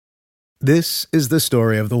This is the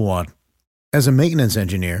story of the one. As a maintenance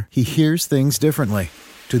engineer, he hears things differently.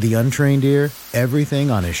 To the untrained ear,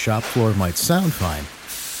 everything on his shop floor might sound fine,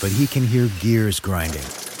 but he can hear gears grinding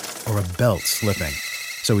or a belt slipping.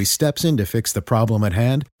 So he steps in to fix the problem at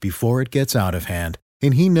hand before it gets out of hand.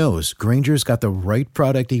 And he knows Grainger's got the right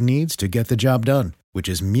product he needs to get the job done, which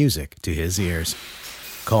is music to his ears.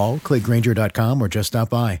 Call, click Grainger.com, or just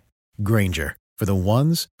stop by. Grainger, for the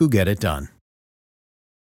ones who get it done.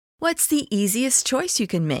 What's the easiest choice you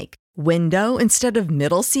can make? Window instead of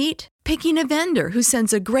middle seat? Picking a vendor who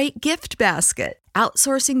sends a great gift basket?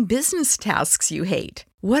 Outsourcing business tasks you hate?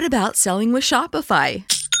 What about selling with Shopify?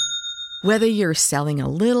 Whether you're selling a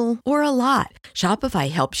little or a lot,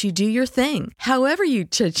 Shopify helps you do your thing, however you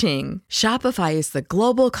cha-ching. Shopify is the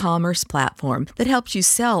global commerce platform that helps you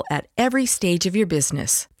sell at every stage of your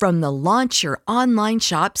business. From the launch your online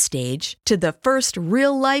shop stage to the first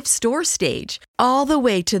real-life store stage, all the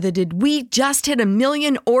way to the did we just hit a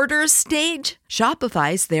million orders stage.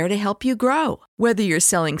 Shopify's there to help you grow. Whether you're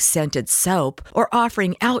selling scented soap or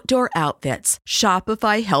offering outdoor outfits,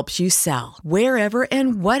 Shopify helps you sell. Wherever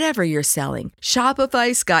and whatever you're selling,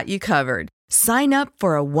 Shopify's got you covered. Sign up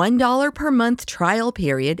for a $1 per month trial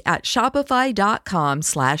period at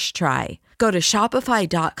shopify.com/try. Go to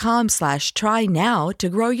shopify.com/try now to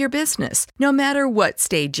grow your business, no matter what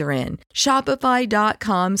stage you're in.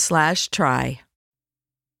 Shopify.com/try.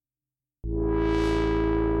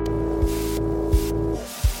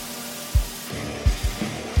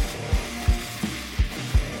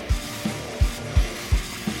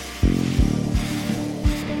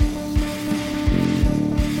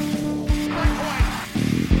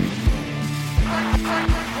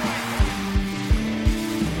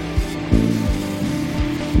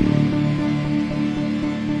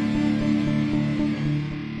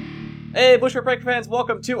 Hey, Blue Shirt Breakaway fans,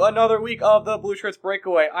 welcome to another week of the Blue Shirts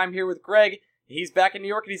Breakaway. I'm here with Greg. He's back in New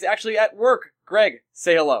York and he's actually at work. Greg,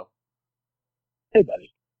 say hello. Hey,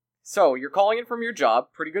 buddy. So, you're calling in from your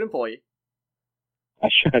job, pretty good employee.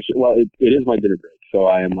 Well, it is my dinner break, so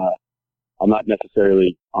I'm not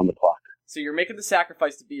necessarily on the clock. So you're making the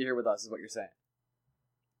sacrifice to be here with us, is what you're saying.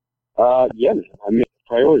 Yeah, man. I make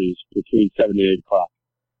priorities between 7 and 8 o'clock.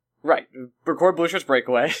 Right. Record Blue Shirts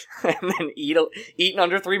Breakaway, and then eat in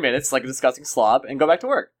under 3 minutes, like a disgusting slob, and go back to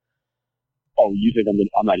work. Oh, you think I'm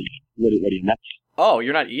not eating? What are you nuts? Oh,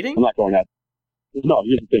 you're not eating? I'm not going out. No,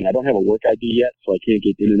 here's the thing. I don't have a work ID yet, so I can't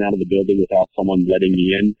get in and out of the building without someone letting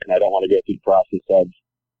me in, and I don't want to go through the process of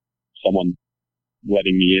someone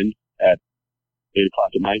letting me in at 8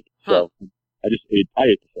 o'clock at night. So I ate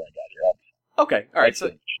before I got here. Okay, all right.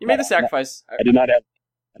 So you made the sacrifice. I did not have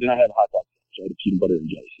a hot dog. I had a peanut butter and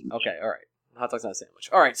jelly sandwich. Okay, all right. Hot dog's not a sandwich.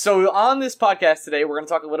 All right, so on this podcast today, we're going to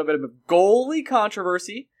talk a little bit about goalie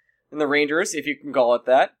controversy in the Rangers, if you can call it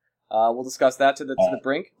that. We'll discuss that to the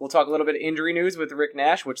brink. We'll talk a little bit of injury news with Rick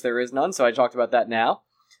Nash, which there is none, so I talked about that now.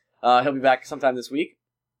 He'll be back sometime this week.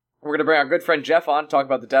 We're going to bring our good friend Jeff on to talk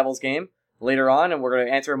about the Devils game later on, and we're going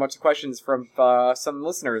to answer a bunch of questions from some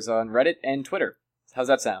listeners on Reddit and Twitter. How's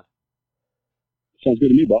that sound? Sounds good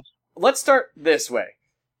to me, boss. Let's start this way.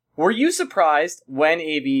 Were you surprised when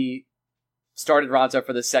AB started Raanta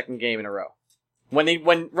for the second game in a row? When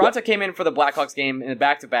Raanta came in for the Blackhawks game in a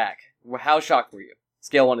back-to-back, how shocked were you?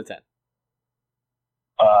 Scale 1 to 10.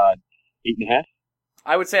 8.5.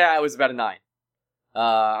 I would say I was about a 9.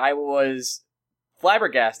 I was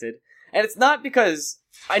flabbergasted, and it's not because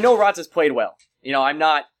I know Raanta's played well. You know, I'm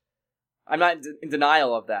not in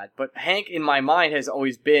denial of that, but Hank in my mind has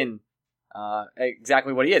always been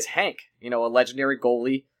exactly what he is. Hank, a legendary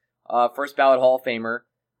goalie. First ballot Hall of Famer,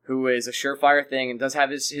 who is a surefire thing and does have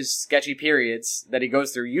his sketchy periods that he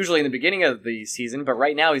goes through, usually in the beginning of the season, but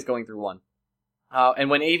right now he's going through one. And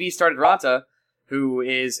when AV started Raanta, who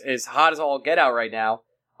is as hot as all get out right now,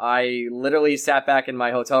 I literally sat back in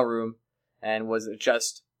my hotel room and was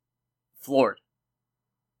just floored.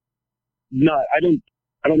 No, I don't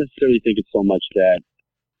necessarily think it's so much that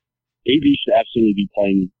AV should absolutely be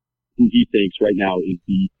playing who he thinks right now is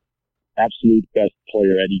the absolute best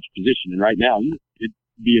player at each position. And right now, it'd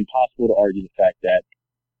be impossible to argue the fact that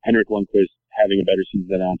Henrik Lundqvist having a better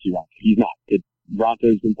season than Antti Raanta. He's not.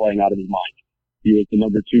 Raanta has been playing out of his mind. He was the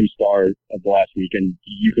number 2 star of the last week, and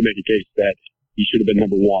you can make a case that he should have been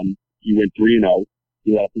number 1. He went 3-0.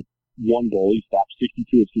 He let up 1 goal. He stopped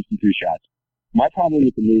 62 of 63 shots. My problem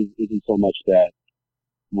with the move isn't so much that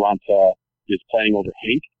Raanta is playing over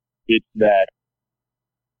Hank. It's that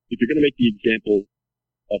if you're going to make the example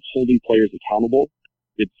of holding players accountable,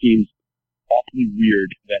 it seems awfully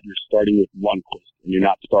weird that you're starting with Lundqvist and you're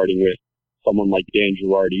not starting with someone like Dan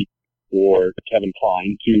Girardi or Kevin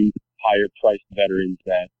Klein, 2 higher-priced veterans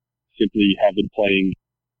that simply have been playing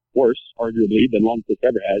worse, arguably, than Lundqvist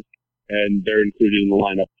ever has, and they're included in the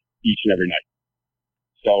lineup each and every night.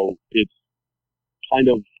 So it's kind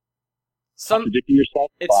of contradicting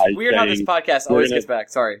yourself. It's weird how this podcast always gets back.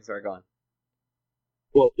 Sorry, go on.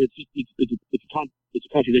 Well, it's a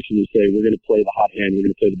contradiction to say we're going to play the hot hand, we're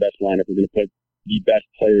going to play the best lineup, we're going to put the best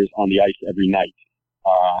players on the ice every night.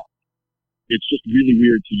 It's just really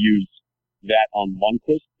weird to use that on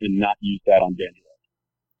Lundqvist and not use that on Daniel.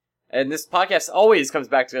 And this podcast always comes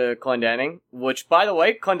back to Clendening, which, by the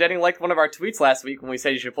way, Clendening liked one of our tweets last week when we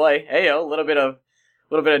said you should play. Hey, a little bit of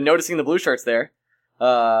noticing the blue shirts there.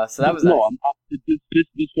 So that was no.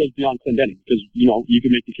 This goes beyond Clendening because you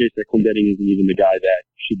can make the case that Clendening isn't even the guy that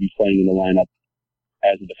should be playing in the lineup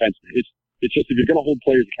as a defenseman. It's just if you're going to hold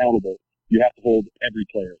players accountable, you have to hold every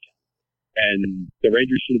player accountable. And the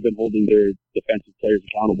Rangers should have been holding their defensive players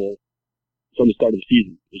accountable from the start of the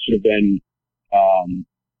season. It should have been,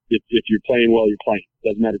 if you're playing well, you're playing.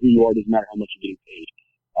 Doesn't matter who you are, doesn't matter how much you're getting paid.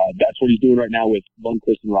 That's what he's doing right now with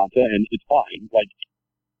Lundqvist and Raanta, and it's fine. Like,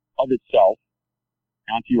 of itself,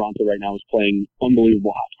 Antti Raanta right now is playing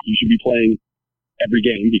unbelievable hockey. He should be playing every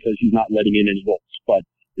game because he's not letting in any goals. But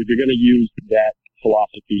if you're going to use that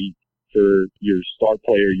philosophy for your star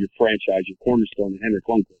player, your franchise, your cornerstone, Henrik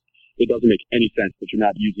Lundqvist, it doesn't make any sense that you're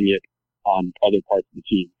not using it on other parts of the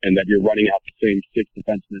team and that you're running out the same 6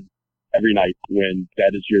 defensemen every night when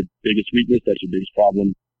that is your biggest weakness, that's your biggest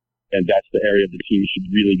problem, and that's the area of the team you should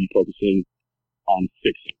really be focusing on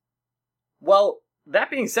fixing. Well, that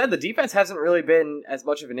being said, the defense hasn't really been as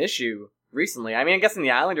much of an issue recently. I mean, I guess in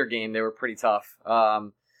the Islander game, they were pretty tough.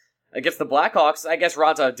 Against the Blackhawks, I guess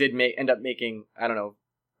Raanta did end up making, I don't know,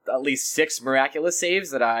 at least 6 miraculous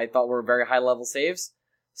saves that I thought were very high-level saves.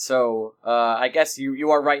 So, I guess you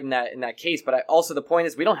are right in that case, but also the point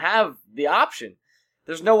is we don't have the option.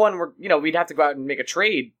 There's no one we'd have to go out and make a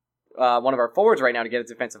trade, one of our forwards right now to get a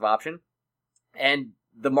defensive option. And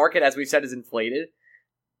the market, as we've said, is inflated.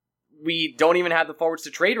 We don't even have the forwards to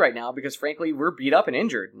trade right now because frankly, we're beat up and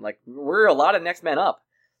injured. Like, we're a lot of next men up.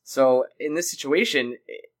 So in this situation,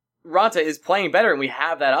 Raanta is playing better and we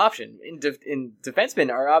have that option. In defensemen,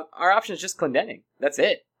 our option is just Clendening. That's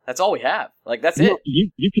it. That's all we have. Like, that's it.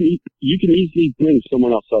 You can easily bring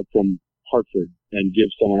someone else up from Hartford and give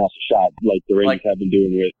someone else a shot, like the Rangers have been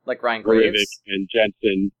doing with like Ryan Graves and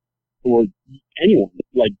Jensen, or anyone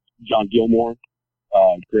like John Gilmore,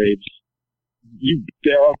 Graves.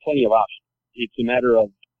 There are plenty of options. It's a matter of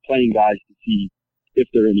playing guys to see if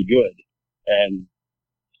they're any good and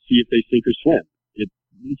see if they sink or swim.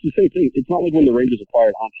 It's the same thing. It's not like when the Rangers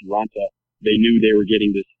acquired Antti Raanta, they knew they were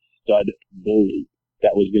getting this stud goalie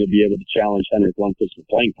that was going to be able to challenge Henrik Lundqvist for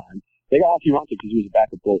playing time. They got Antti Raanta because he was a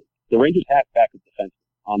backup goalie. The Rangers have backup defense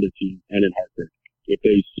on their team and in Hartford. If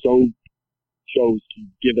they so chose to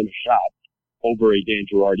give them a shot over a Dan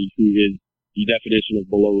Girardi, who is the definition of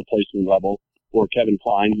below replacement level, or Kevin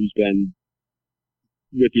Klein, who's been,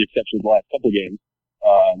 with the exception of the last couple games,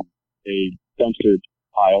 a dumpster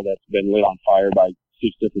pile that's been lit on fire by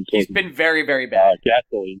 6 different sources. He's been very, very bad.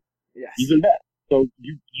 Gasoline. Yes. He's been bad. So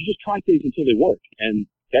you just try things until they work, and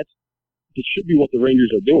it should be what the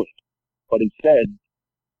Rangers are doing. But instead,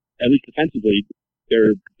 at least defensively,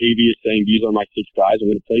 AV is saying, these are my 6 guys. I'm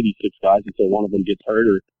going to play these 6 guys until one of them gets hurt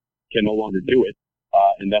or can no longer do it.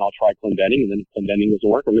 And then I'll try Clendening, and then if Clendening doesn't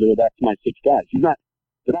work, I'm going to go back to my 6 guys.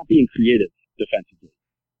 They're not being creative defensively,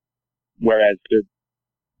 whereas they're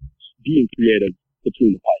being creative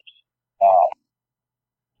between the pipes.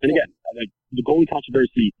 And again, like the goalie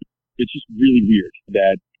controversy, it's just really weird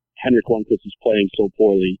that Henrik Lundqvist is playing so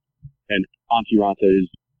poorly and Antti Raanta is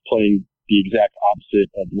playing the exact opposite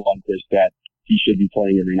of Lundqvist that he should be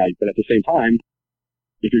playing every night. But at the same time,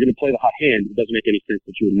 if you're going to play the hot hand, it doesn't make any sense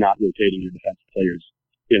that you're not rotating your defensive players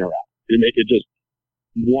in or out. It just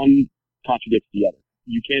one contradicts the other.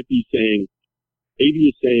 You can't be saying, AV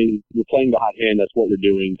is saying, we're playing the hot hand, that's what we're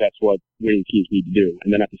doing, that's what winning teams need to do.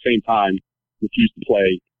 And then at the same time, refuse to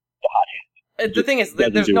play the hot hand. The thing is,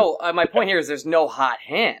 there's no. My point here is there's no hot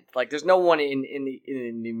hand. Like, there's no one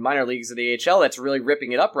in the minor leagues of the AHL that's really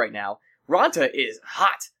ripping it up right now. Raanta is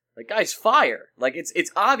hot. Like, guy's fire. Like,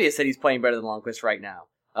 it's obvious that he's playing better than Lundqvist right now.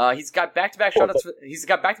 He's got back-to-back shutouts. He's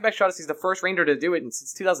got back-to-back shutouts. He's the first Ranger to do it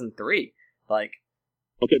since 2003. Like,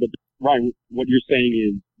 okay, but Ryan, what you're saying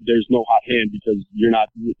is there's no hot hand because you're not.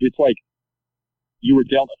 It's like you were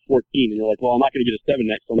dealt a 14, and you're like, well, I'm not going to get a 7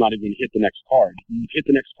 next, so I'm not even going to hit the next card. You hit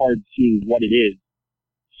the next card seeing what it is,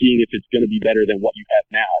 seeing if it's going to be better than what you have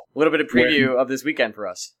now. A little bit of preview of this weekend for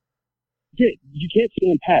us. Yeah, you can't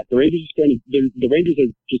stand pat. The Rangers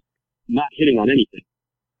are just not hitting on anything.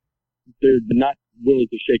 They're not willing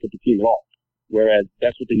to shake up the team at all. Whereas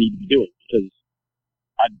that's what they need to be doing, because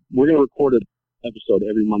we're going to record an episode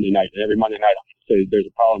every Monday night. And every Monday night, I'm going to say there's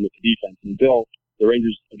a problem with the defense. And until the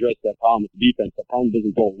Rangers address that problem with the defense, the problem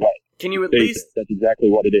doesn't go away. Can you at least... That's exactly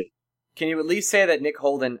what it is. Can you at least say that Nick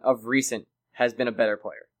Holden of recent has been a better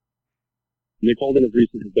player? Nick Holden of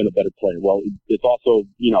recent has been a better player. Well, it's also,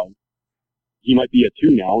 he might be a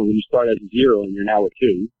 2 now, and when you start as a 0 and you're now a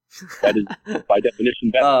 2, that is, by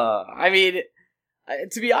definition, better. I mean,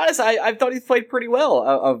 to be honest, I thought he's played pretty well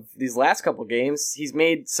of these last couple games. He's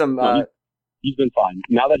made some... He's been fine.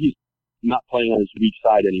 Now that he's not playing on his weak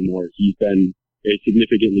side anymore, he's been a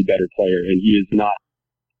significantly better player, and he is not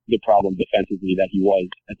the problem defensively that he was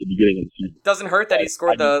at the beginning of the season. Doesn't hurt that he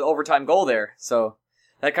scored the overtime goal there, so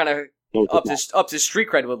that kind of ups his street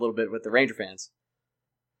cred a little bit with the Ranger fans.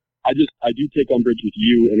 I do take umbrage with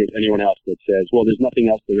you and with anyone else that says, well, there's nothing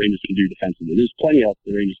else the Rangers can do defensively. There's plenty else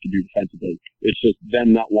the Rangers can do defensively. It's just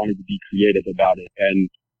them not wanting to be creative about it, and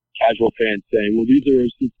casual fans saying, well, these are our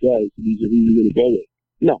 6 guys, so these are who we're going to go with.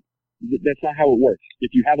 No, that's not how it works.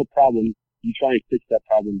 If you have a problem, you try and fix that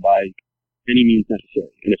problem by any means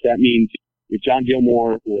necessary. And if that means, if John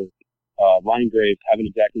Gilmore or Ryan Graves haven't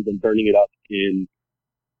exactly been burning it up in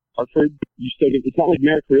Hartford, it's not like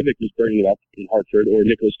Marek Harivik was burning it up in Hartford or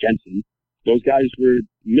Nicholas Jensen. Those guys were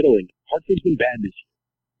middling. Hartford's been bad this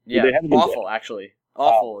Yeah, year. They haven't been awful, good. Actually.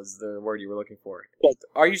 Awful is the word you were looking for. But,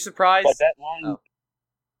 are you surprised? But that line... Oh.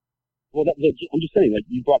 Well, I'm just saying, like,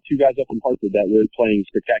 you brought 2 guys up from Hartford that were playing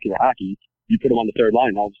spectacular hockey. You put them on the third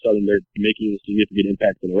line, all of a sudden they're making a significant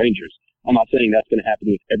impact for the Rangers. I'm not saying that's going to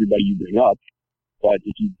happen with everybody you bring up, but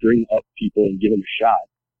if you bring up people and give them a shot,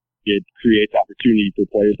 it creates opportunity for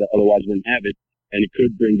players that otherwise wouldn't have it, and it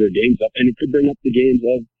could bring their games up, and it could bring up the games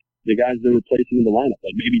of the guys they're replacing in the lineup.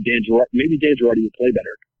 Like maybe Dan Girardi would play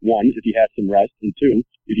better. 1, if he has some rest, and 2,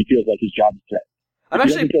 if he feels like his job is threatened. If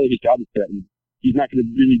he doesn't feel like his job is threatened, he's not going to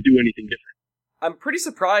really do anything different. I'm pretty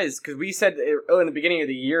surprised, because we said in the beginning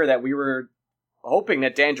of the year that we were hoping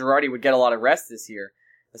that Dan Girardi would get a lot of rest this year,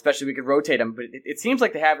 especially we could rotate him, but it seems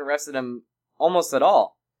like they haven't rested him almost at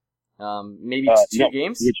all. Maybe 2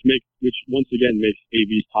 games? Which once again makes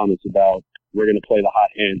AV's comments about we're going to play the hot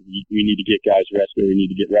hand, we need to get guys rest where we need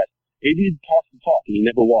to get rest. AV talks the talk, and he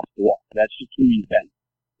never walks the walk. That's just who he's been,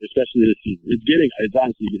 especially this season. It's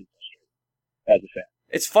honestly getting frustrating as a fan.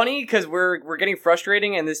 It's funny because we're getting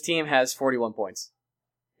frustrating, and this team has 41 points.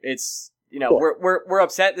 It's we're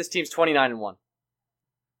upset. This team's 29-1.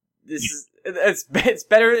 It's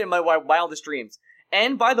better than my wildest dreams.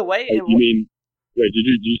 And by the way, did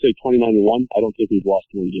you say 29-1? I don't think we've lost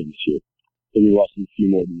 1 game this year. I think we lost a few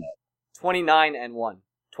more than that. 29-1.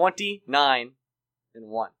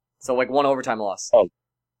 29-1. So like 1 overtime loss. Oh,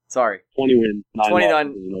 sorry. 20 wins, 9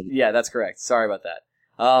 losses. Yeah, that's correct. Sorry about that.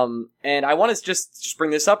 And I want to just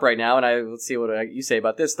bring this up right now, and let's see what you say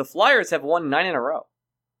about this. The Flyers have won 9 in a row.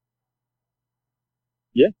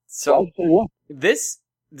 Yeah. So this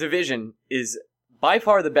division is by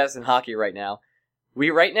far the best in hockey right now. We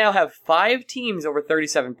right now have 5 teams over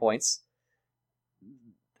 37 points.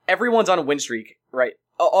 Everyone's on a win streak, right?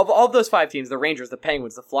 Of those 5 teams, the Rangers, the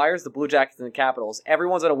Penguins, the Flyers, the Blue Jackets, and the Capitals,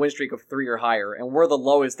 everyone's on a win streak of 3 or higher, and we're the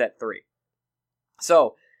lowest at 3.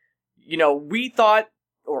 So, we thought,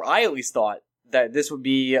 or I at least thought, that this would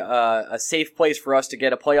be a safe place for us to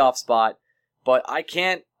get a playoff spot, but I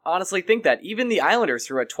can't honestly think that. Even the Islanders,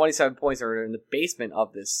 who are at 27 points, are in the basement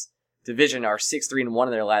of this division, are 6-3-1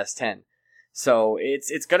 in their last 10. So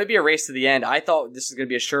it's going to be a race to the end. I thought this was going to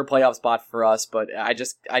be a sure playoff spot for us, but I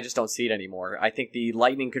just don't see it anymore. I think the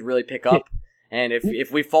Lightning could really pick up, and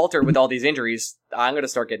if we falter with all these injuries, I'm going to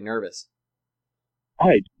start getting nervous. All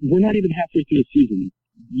right, we're not even halfway through the season.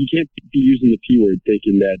 You can't be using the P word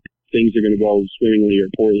thinking that things are going to go swimmingly or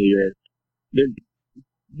poorly, or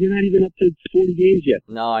we're not even up to 40 games yet.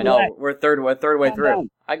 No, I know. Relax. We're third way through.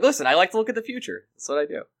 Listen, I like to look at the future. That's what I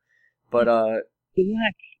do. But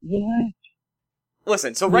relax.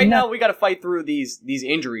 Listen, so right now we got to fight through these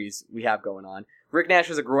injuries we have going on. Rick Nash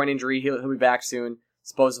has a groin injury. He'll be back soon,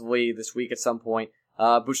 supposedly this week at some point.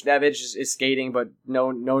 Buchnevich is skating, but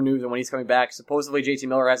no news on when he's coming back. Supposedly JT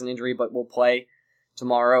Miller has an injury, but will play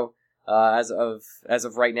tomorrow. As of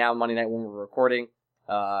right now, Monday night when we're recording,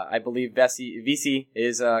 I believe Vesey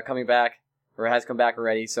is coming back or has come back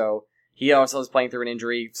already. So he also is playing through an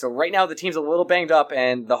injury. So right now the team's a little banged up,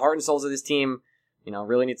 and the heart and souls of this team,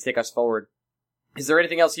 really need to take us forward. Is there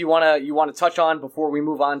anything else you want to touch on before we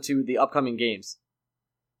move on to the upcoming games?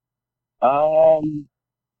 Not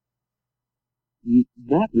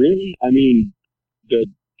really. I mean, the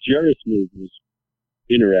Jarris move was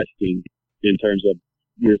interesting in terms of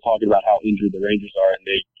we were talking about how injured the Rangers are, and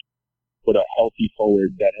they put a healthy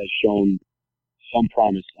forward that has shown some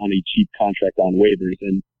promise on a cheap contract on waivers,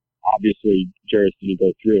 and obviously Juris didn't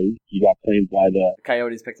go through. He got claimed by the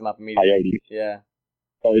Coyotes picked him up immediately. Coyotes. Yeah.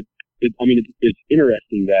 So it's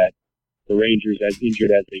interesting that the Rangers, as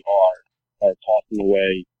injured as they are tossing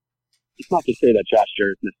away. It's not to say that Josh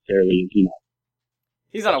Juris necessarily is,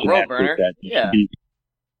 he's on a road burner. Yeah.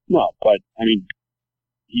 No, but I mean,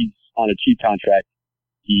 he's on a cheap contract.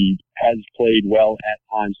 He has played well at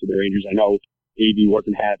times for the Rangers. I know AB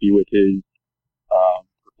wasn't happy with his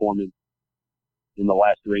performance in the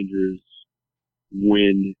last Rangers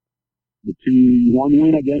win, the 2-1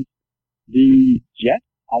 win against the Jets,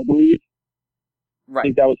 I believe. Right. I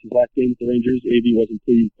think that was his last game with the Rangers. AB wasn't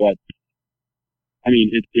pleased, but I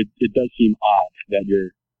mean, it does seem odd that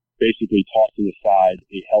you're basically tossing aside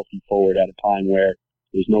a healthy forward at a time where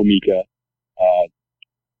there's no Mika.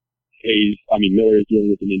 Miller is dealing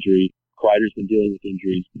with an injury. Kreider's been dealing with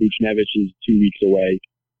injuries. Buchnevich is 2 weeks away.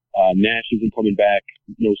 Nash isn't coming back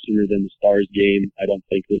no sooner than the Stars game, I don't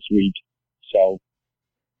think, this week. So,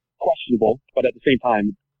 questionable. But at the same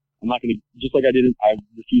time, I'm not going to, just like I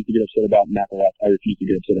refuse to get upset about McElrath, I refuse to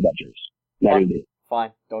get upset about Juris. Not going to do it.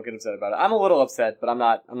 Fine. Don't get upset about it. I'm a little upset, but I'm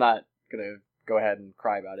not going to go ahead and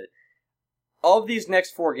cry about it. Of these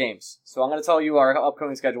next 4 games, so I'm going to tell you our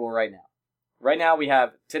upcoming schedule right now. Right now we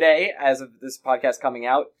have today, as of this podcast coming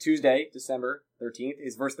out, Tuesday, December 13th,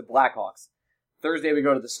 is versus the Blackhawks. Thursday we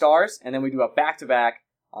go to the Stars, and then we do a back-to-back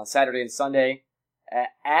on Saturday and Sunday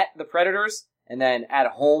at the Predators, and then at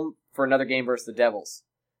home for another game versus the Devils.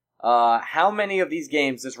 How many of these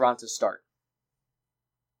games does Raanta start?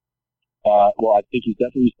 Well, I think he's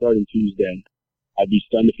definitely starting Tuesday. I'd be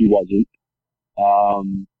stunned if he wasn't.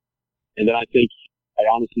 And then I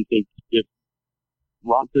honestly think if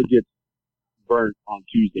Raanta gets burnt on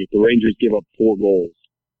Tuesday, if the Rangers give up 4 goals,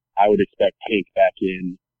 I would expect Hank back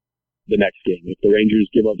in the next game. If the Rangers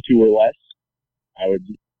give up 2 or less,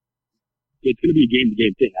 it's going to be a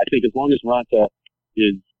game-to-game thing. I think as long as Raanta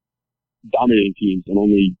is dominating teams and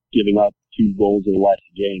only giving up 2 goals or less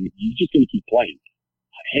a game, he's just going to keep playing.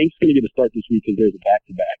 Hank's going to get a start this week because there's a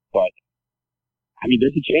back-to-back, but I mean,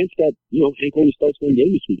 there's a chance that, Hank only starts 1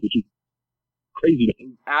 game this week, which is crazy to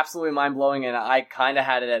me. Absolutely mind-blowing, and I kind of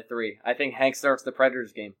had it at 3. I think Hank starts the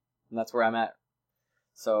Predators game, and that's where I'm at.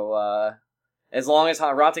 So, as long as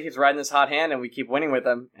Raanta keeps riding this hot hand and we keep winning with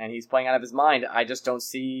him, and he's playing out of his mind, I just don't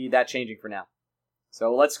see that changing for now.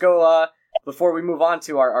 So let's go, before we move on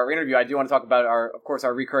to our interview, I do want to talk about our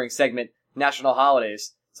recurring segment, National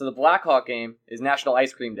Holidays. So the Blackhawk game is National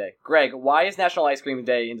Ice Cream Day. Greg, why is National Ice Cream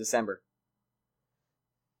Day in December?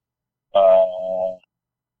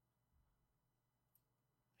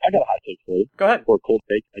 I got a hot take for you. Go ahead. Or a cold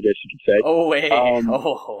take, I guess you could say. Oh,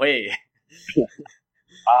 wait.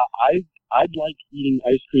 I'd like eating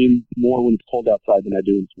ice cream more when it's cold outside than I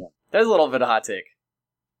do when it's warm. There's a little bit of hot take.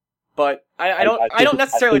 But I don't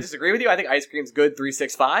necessarily disagree with you. I think ice cream's good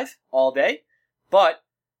 365 all day. But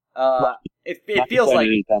it feels like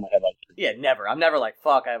anytime I have ice cream. Yeah, never. I'm never like,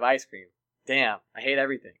 fuck, I have ice cream. Damn, I hate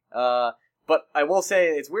everything. But I will say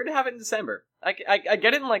it's weird to have it in December. I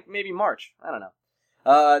get it in like maybe March. I don't know.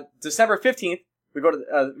 December 15th, we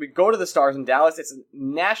go to the Stars in Dallas. It's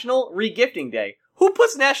National Regifting Day. Who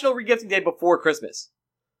puts National Regifting Day before Christmas?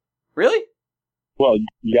 Really? Well,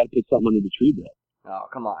 you got to put something under the tree, though. Oh,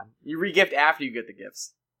 come on. You regift after you get the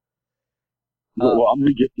gifts. Well, I'm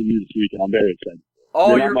regifting you this week, and I'm very excited.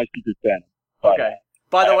 Oh, you're not my secret fan. Okay.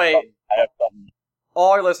 By the way, I have something.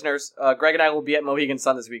 All our listeners, Greg and I will be at Mohegan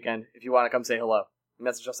Sun this weekend. If you want to come say hello,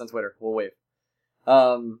 message us on Twitter. We'll wave.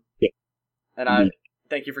 Yeah. And I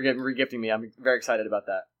thank you for regifting me. I'm very excited about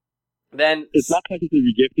that. Then it's not technically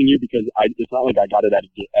regifting you because it's not like I got it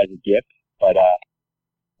as a gift, but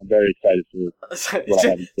I'm very excited for what I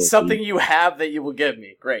have in store. Something you have that you will give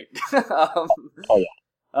me. Great. Oh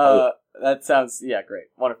yeah. That sounds great,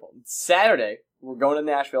 wonderful. Saturday we're going to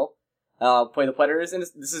Nashville. Play the Predators, and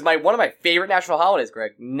this is one of my favorite national holidays,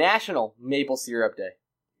 Greg. National Maple Syrup Day.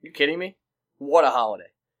 You kidding me? What a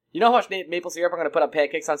holiday. You know how much maple syrup I'm going to put on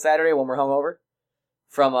pancakes on Saturday when we're hungover?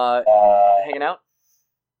 From hanging out?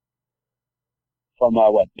 From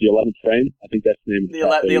what? The 11th Frame? I think that's the name.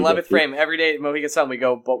 The 11th Frame. Every day at Mohegan Sun we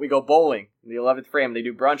go bowling. The 11th Frame. They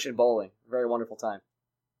do brunch and bowling. Very wonderful time.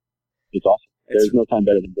 It's awesome. There's no time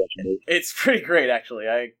better than brunch and bowling. It's pretty great, actually.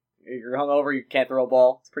 You're hungover, you can't throw a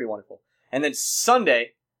ball. It's pretty wonderful. And then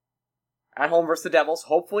Sunday, at home versus the Devils.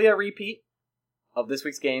 Hopefully a repeat of this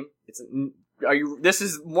week's game. This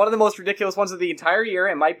is one of the most ridiculous ones of the entire year.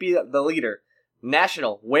 It might be the leader.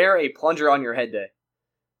 National Wear a Plunger on Your Head Day.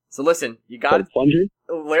 So listen, you gotta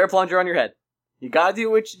wear a plunger on your head. You gotta do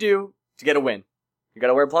what you do to get a win. You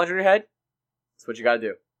gotta wear a plunger on your head. That's what you gotta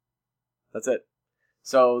do. That's it.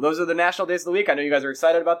 So those are the national days of the week. I know you guys are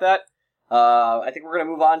excited about that. I think we're going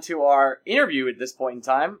to move on to our interview at this point in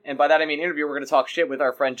time. And by that I mean interview, we're going to talk shit with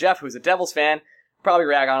our friend Jeff, who's a Devils fan. Probably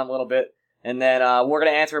rag on him a little bit. And then we're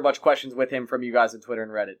going to answer a bunch of questions with him from you guys on Twitter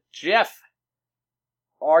and Reddit. Jeff,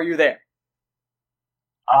 are you there?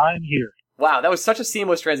 I'm here. Wow, that was such a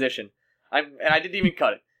seamless transition. And I didn't even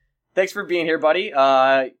cut it. Thanks for being here, buddy.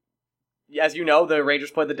 As you know, the Rangers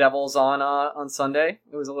played the Devils on Sunday.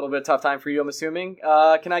 It was a little bit of a tough time for you, I'm assuming.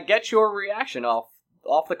 Can I get your reaction off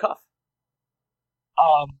the cuff?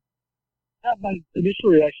 Yeah, my initial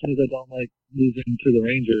reaction is I don't like losing to the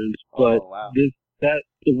Rangers, but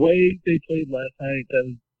the way they played last night, that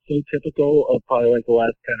was so typical of probably like the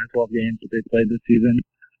last 10 or 12 games that they played this season.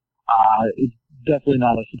 It's definitely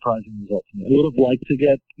not a surprising result to me. I would have liked to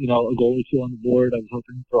get, a goal or two on the board. I was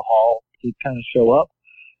hoping for Hall to kind of show up,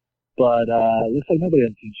 but it looks like nobody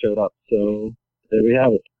on the team showed up, so there we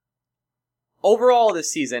have it. Overall this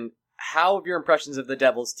season, how have your impressions of the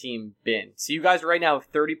Devils team been? So you guys right now have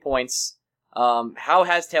 30 points. How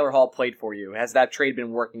has Taylor Hall played for you? Has that trade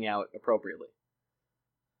been working out appropriately?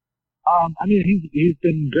 He's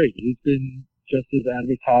been great. He's been just as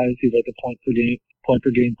advertised. He's like a point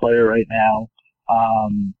per game player right now.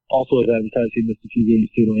 Also as advertised, he missed a few games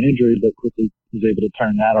due to an injury, but quickly was able to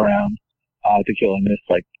turn that around. I think he only missed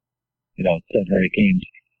 7 or 8 games.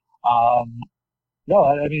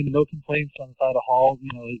 No complaints on the side of Hall.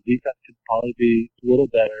 His defense could probably be a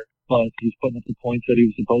little better, but he's putting up the points that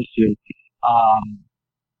he was supposed to.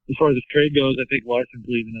 As far as the trade goes, I think Larson's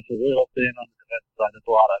leaving us a little thin on the defensive side.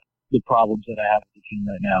 That's a lot of the problems that I have with the team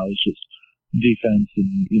right now is just defense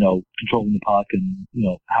and, controlling the puck and,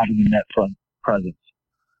 having a net front presence.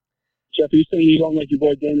 Jeff, are you saying you don't like your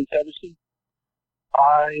boy Damon Severson?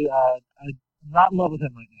 I'm not in love with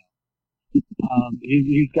him right now.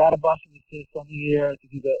 He's got a bunch of assists on the year. I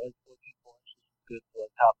think he's at 14 points, which is good for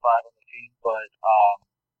top 5 on the team, but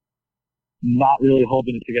not really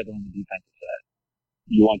holding it together on the defensive side.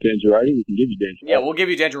 You want Dan Girardi? We can give you Dan Girardi. Yeah, we'll give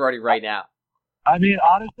you Dan Girardi right now.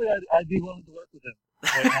 Honestly, I'd be willing to work with him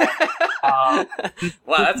right now.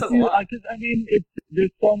 Wow, that says a lot.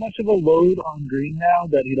 There's so much of a load on Green now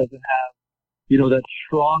that he doesn't have, that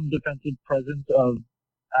strong defensive presence of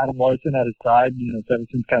Adam Larson at his side.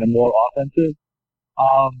 Severson's kind of more offensive.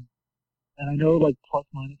 And I know plus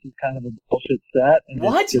minus is kind of a bullshit stat. And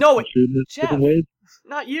what? No, Jeff, ways.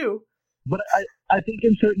 Not you. But I think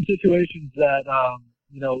in certain situations that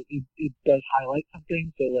it does highlight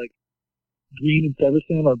something. So Green and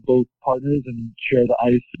Severson are both partners and share the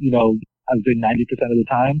ice, I would say 90% of the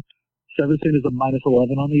time. Severson is a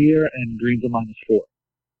 -11 on the year and Green's a -4.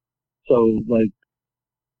 So,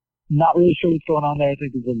 not really sure what's going on there. I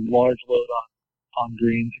think there's a large load on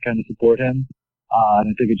Green to kind of support him. And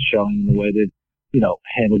I think it's showing in the way they've,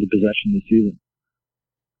 handled the possession this season.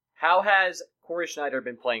 How has Corey Schneider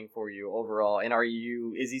been playing for you overall? And do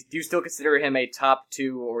you still consider him a top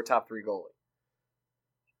 2 or top 3 goalie?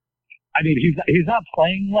 He's not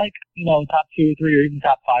playing top 2 or 3 or even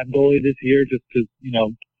top 5 goalie this year just because,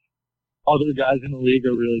 other guys in the league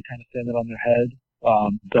are really kind of standing on their head.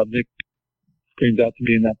 Dubnyk screams out to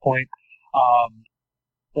me in that point.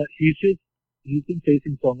 But he's been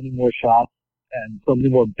facing so many more shots and so many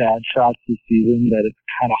more bad shots this season that it's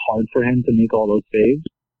kind of hard for him to make all those saves.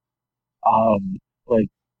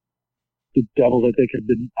 The Devils, I think, have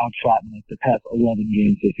been outshot in the past 11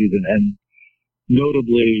 games this season, and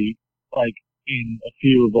notably, in a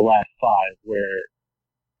few of the last 5, where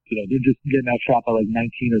they're just getting outshot by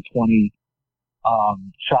 19 or 20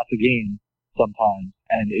 shots a game sometimes,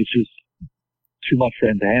 and it's just too much for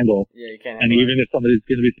him to handle. Yeah, you can't. And even if somebody's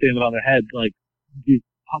going to be standing on their head, these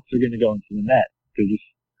pucks are going to go into the net.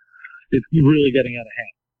 It's really getting out of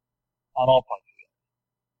hand on all parts of it.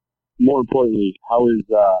 More importantly, how is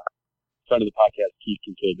friend of the podcast Keith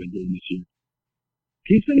Kincaid been doing this year?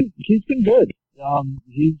 He's been good.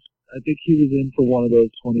 I think he was in for one of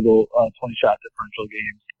those 20 shot differential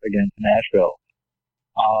games against Nashville.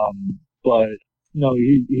 But no,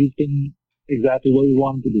 he's been exactly what we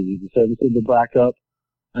want him to be. He's a service in the backup.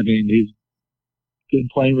 He's been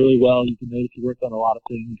playing really well. You can notice he worked on a lot of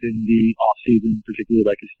things in the off season,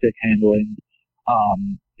 particularly his stick handling,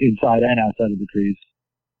 inside and outside of the crease.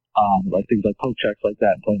 Things like poke checks like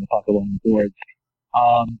that and playing the puck along the boards.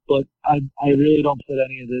 But I really don't put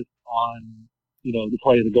any of this on, the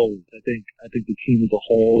play of the goalies. I think the team as a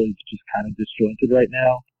whole is just kind of disjointed right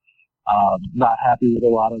now. Not happy with a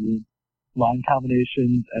lot of the line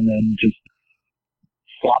combinations and then just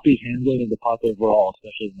sloppy handling of the puck overall,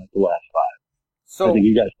 especially in the last 5. So, I think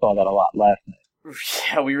you guys saw that a lot last night.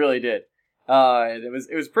 Yeah, we really did.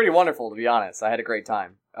 It was pretty wonderful, to be honest. I had a great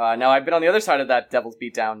time. Now, I've been on the other side of that Devils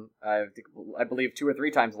beatdown, I believe 2 or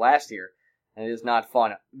 3 times last year, and it is not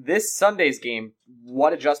fun. This Sunday's game,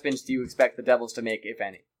 what adjustments do you expect the Devils to make, if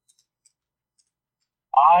any?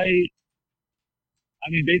 I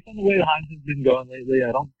mean, based on the way Hines has been going lately,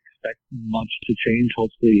 I don't expect much to change.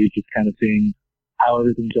 Hopefully, he's just kind of seeing how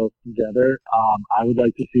everything goes together. I would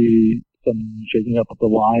like to see some shaking up of the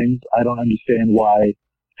lines. I don't understand why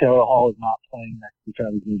Taylor Hall is not playing next to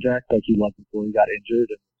Travis Zajac like he was before he got injured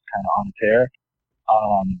and was kind of on a tear.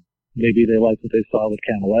 Maybe they like what they saw with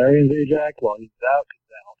Camilleri and Zajac while he was out because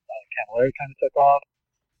Camilleri kind of took off.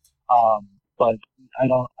 But I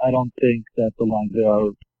don't think that the lines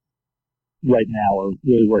are right now are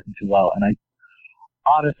really working too well, and I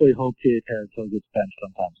honestly hope Kate Harrisville gets benched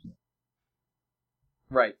sometime soon.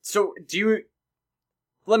 Right. So,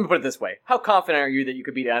 let me put it this way. How confident are you that you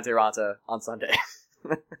could beat Anze Raanta on Sunday?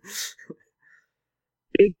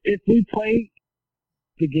 If we play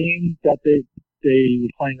the game that they were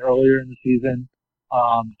playing earlier in the season,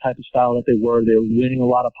 type of style that they were winning a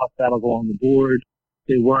lot of puck battles along the board.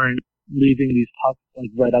 They weren't leaving these pucks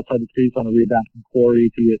like right outside the crease on a rebound from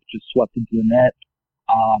Corey to get just swept into the net.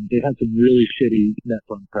 They've had some really shitty net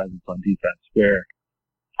front presence on defense where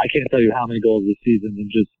I can't tell you how many goals this season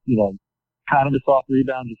and just, kind of a soft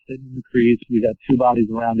rebound, just sitting in the crease. We got 2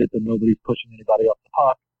 bodies around it, but nobody's pushing anybody off the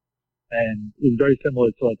puck. And it was very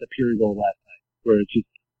similar to like the Fury goal last night, where it's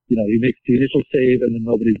just, he makes the initial save and then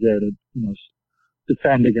nobody's there to,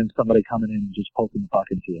 defend against somebody coming in and just poking the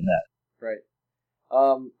puck into the net. Right.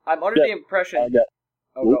 I'm under the impression.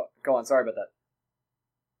 Go on. Sorry about that.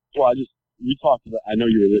 Well, we talked about. I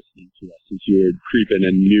know you were listening to us since you were creeping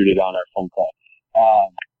and muted on our phone call.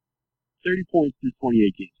 30 points through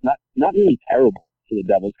 28 games. Not really terrible for the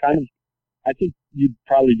Devils. Kind of, I think you'd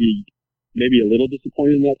probably be maybe a little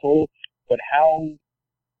disappointed in that total, but how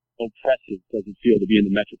oppressive does it feel to be in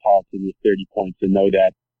the Metropolitan with 30 points and know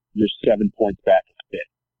that you're 7 points back at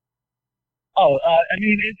fifth? I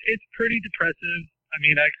mean, it's pretty depressive. I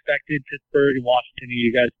mean, I expected Pittsburgh and Washington,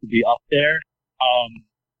 you guys to be up there.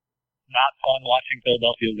 Not fun watching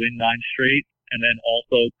Philadelphia win 9 straight. And then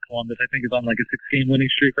also Columbus, I think, is on like a 6-game winning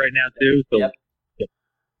streak right now, too. So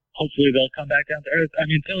hopefully they'll come back down to earth. I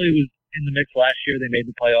mean, Philly was in the mix last year. They made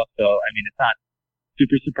the playoffs. So, I mean, it's not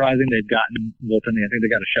super surprising. They've gotten Wilton. I think they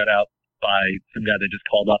got a shutout by some guy they just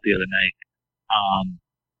called up the other night.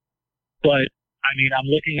 But, I mean, I'm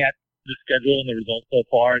looking at the schedule and the results so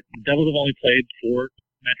far. The Devils have only played 4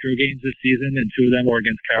 Metro games this season, and 2 of them were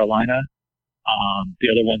against Carolina. The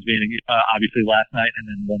other ones being obviously last night, and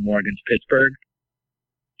then 1 more against Pittsburgh.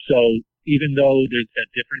 So even though there's that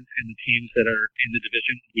difference in the teams that are in the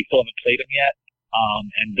division, we still haven't played them yet.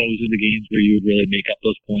 And those are the games where you would really make up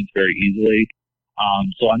those points very easily.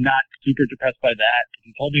 So I'm not super depressed by that. If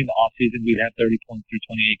you told me in the offseason we'd have 30 points through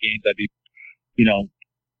 28 games, I'd be,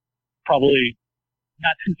 probably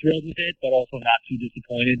not too thrilled with it, but also not too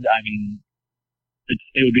disappointed. I mean,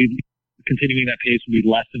 it would be continuing that pace would be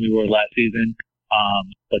less than we were last season,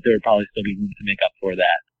 but there would probably still be room to make up for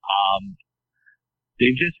that.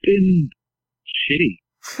 They've just been shitty,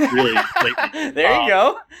 really, lately. There you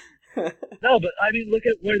go. No, but I mean, look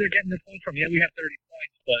at where they're getting their points from. Yeah, we have 30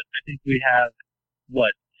 points, but I think we have, 6,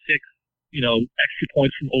 extra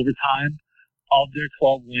points from overtime. Of their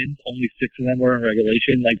 12 wins, only 6 of them were in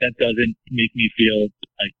regulation. Like, that doesn't make me feel,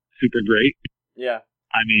 super great. Yeah.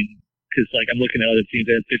 I mean, because, I'm looking at other teams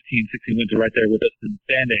that have 15, 16 wins are right there with us in the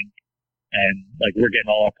standing, and, we're getting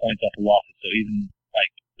all our points off of losses. So even,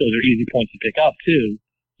 those are easy points to pick up, too,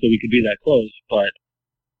 so we could be that close. But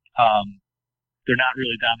they're not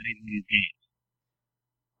really dominating these games.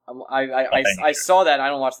 I saw that. I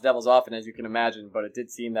don't watch the Devils often, as you can imagine, but it did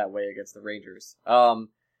seem that way against the Rangers.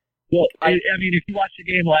 Well, I mean, if you watched the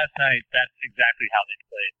game last night, that's exactly how they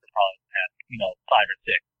played for probably the past, 5 or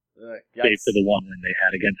 6, save for the 1 win they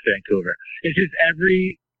had against Vancouver. It's just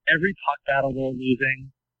every puck battle they're losing,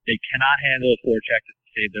 they cannot handle a forecheck to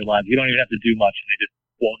save their lives. You don't even have to do much, and they just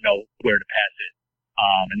won't know where to pass it.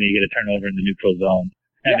 And then you get a turnover in the neutral zone.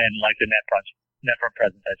 And then, the net front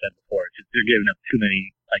presence I said before, they're giving up too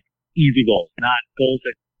many, easy goals, not goals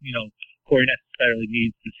that, Corey necessarily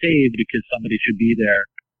needs to save because somebody should be there,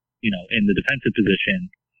 in the defensive position,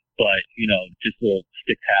 but, just a little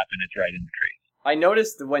stick tap and it's right in the crease. I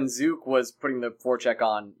noticed when Zook was putting the forecheck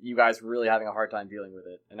on, you guys were really having a hard time dealing with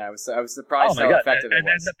it, and I was surprised how effective it was. And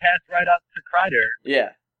then the pass right out to Kreider.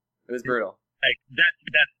 Yeah, it was brutal. That's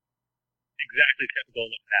exactly typical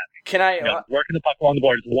looking at me. Can I? Working the puck along the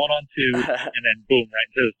board is 1-on-2, and then boom, right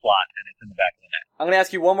into the slot, and it's in the back of the net. I'm going to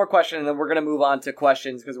ask you one more question, and then we're going to move on to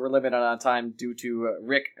questions because we're limited on time due to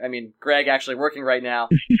Greg actually working right now.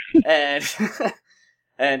 and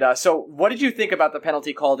so what did you think about the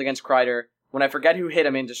penalty called against Kreider when I forget who hit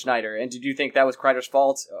him into Schneider? And did you think that was Kreider's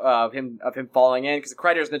fault of him falling in? Because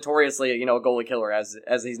Kreider's notoriously, a goalie killer as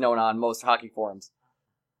he's known on most hockey forums.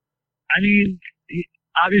 I mean,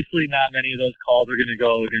 obviously not many of those calls are going to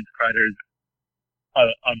go against Kreider's.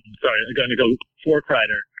 Going to go for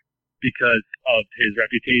Kreider because of his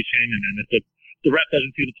reputation, and then if the ref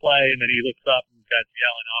doesn't see the play, and then he looks up and the guy's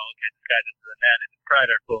yelling, "Oh, okay, this guy's into the net," and it's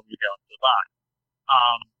Kreider, boom, you go into the box.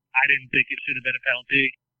 I didn't think it should have been a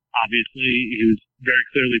penalty. Obviously, he was very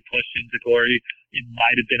clearly pushed into Corey. It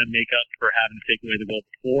might have been a makeup for having to take away the goal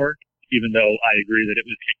before, even though I agree that it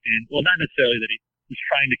was kicked in. Well, not necessarily that he was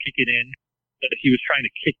trying to kick it in, but he was trying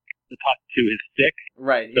to kick the puck to his stick.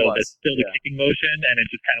 Right, so that's still the kicking motion, and it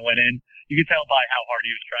just kind of went in. You could tell by how hard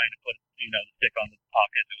he was trying to put, the stick on the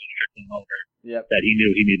puck as it was trickling over. Yep. That he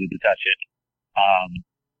knew he needed to touch it.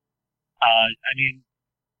 I mean,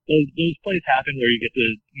 those plays happen where you get the,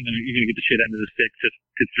 you're gonna get the shit end of the stick just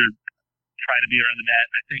because you're trying to be around the net.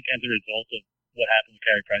 I think as a result of what happened with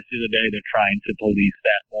Carey Price the other day, they're trying to police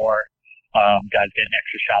that more. Guys getting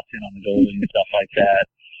extra shots in on the goalie and stuff like that.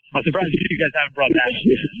 I'm surprised you guys haven't brought that up.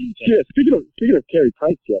 Yeah, speaking of Carey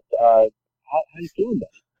Price, Jeff, how you feeling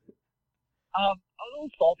about it? I was a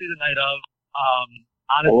little salty the night of.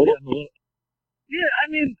 Honestly, I'm a little. Yeah,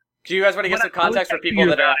 I mean. Do you guys want to get some context for people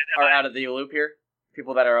that are out of the loop here?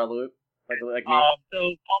 People that are out of the loop, like me. So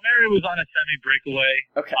Palmieri was on a semi-breakaway.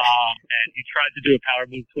 Okay. And he tried to do a power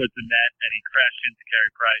move towards the net, and he crashed into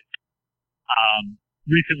Carey Price.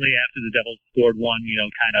 Recently, after the Devils scored one,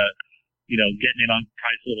 getting in on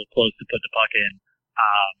Price a little close to put the puck in.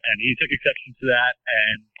 And he took exception to that,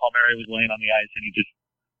 and Palmieri was laying on the ice, and he just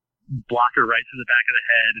blocked her right to the back of the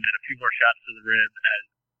head, and then a few more shots to the rib as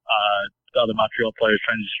the other Montreal players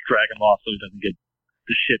trying to just drag him off so he doesn't get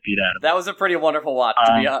the shit beat out of him. That was a pretty wonderful watch,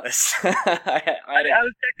 to be honest. I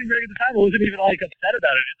was texting Greg at the time. I wasn't even upset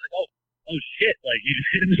about it. Just like, oh shit! Like you just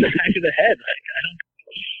hit him in the back of the head. Like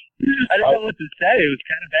I don't know what to say. It was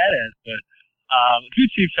kind of badass, but a few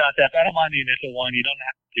cheap shots. I don't mind the initial one. You don't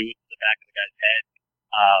have to do it to the back of the guy's head.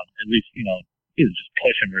 At least either just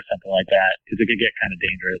push him or something like that because it could get kind of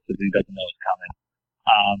dangerous if he doesn't know it's coming.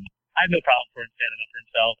 I have no problem for him standing up for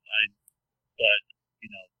himself. But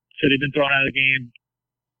should he have been thrown out of the game?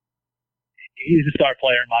 He's a star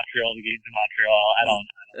player in Montreal. The game's in Montreal. I don't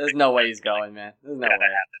There's no way he's going, man. There's no way.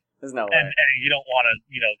 There's no way. And you don't want to,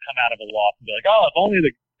 come out of a loss and be like, oh, if only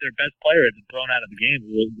their best player had been thrown out of the game,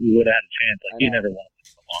 we would have had a chance. Like, you never want to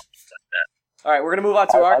come off like that. All right, we're going to move on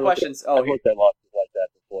to our questions. I've looked at losses like that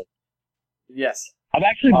before. Yes. I'm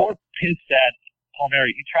actually more pissed at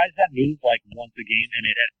Palmieri. He tries that move like once a game, and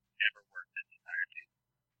it has never worked this entire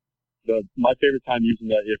season. My favorite time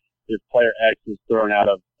using that, if player X was thrown out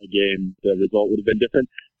of a game, the result would have been different.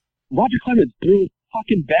 Roger Clemens threw a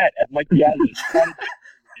fucking bat at Mike Piazza.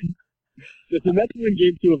 If the Mets win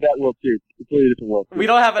Game 2 of that World Series, it's a completely different World Series. We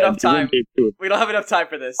don't have enough time. We don't have enough time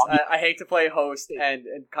for this. I hate to play host and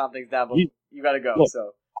calm things down, but you got to go. Look,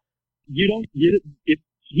 so if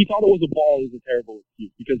he thought it was a ball, it was a terrible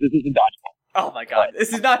excuse because this isn't dodgeball. Oh my god,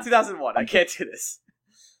 this is not 2001. I can't do this.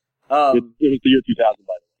 It was the year 2000, by the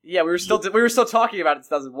way. Yeah, we were still talking about it in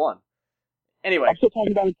 2001. Anyway, I'm still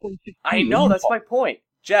talking about it in 2016. I know, that's my point.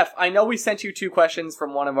 Jeff, I know we sent you 2 questions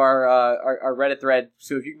from one of our Reddit thread,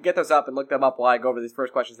 so if you can get those up and look them up while I go over these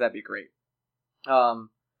first questions, that'd be great.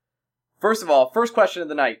 First of all, first question of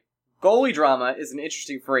the night. Goalie drama is an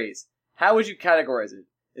interesting phrase. How would you categorize it?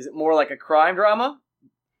 Is it more like a crime drama,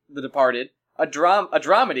 The Departed, a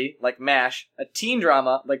dramedy, like MASH, a teen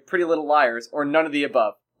drama, like Pretty Little Liars, or none of the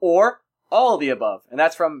above? Or all of the above? And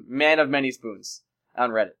that's from Man of Many Spoons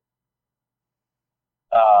on Reddit.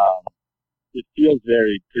 It feels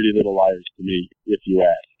very Pretty Little Liars to me, if you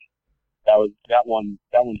ask. That one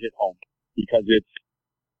hit home because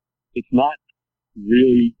it's not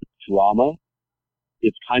really drama.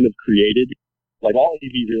 It's kind of created. Like all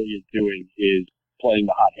AV really is doing is playing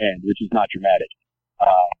the hot hand, which is not dramatic.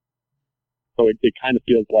 So it kind of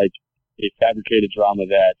feels like a fabricated drama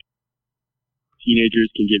that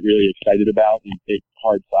teenagers can get really excited about and take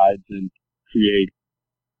hard sides and create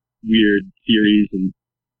weird theories and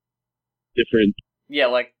different. Yeah,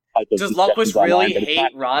 like, does Lundqvist really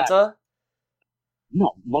hate Raanta?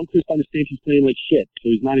 No, Lundqvist understands he's playing like shit, so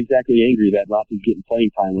he's not exactly angry that Raanta's getting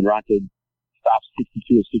playing time when Raanta stops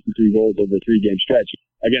 62 or 63 goals over a 3-game stretch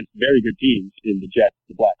against very good teams in the Jets,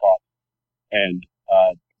 the Blackhawks, and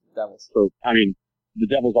Devils. So, I mean, the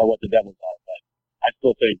Devils are what the Devils are, but I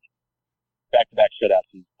still think back-to-back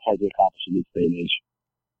shutouts is hard to accomplish in this day and age.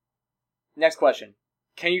 Next question.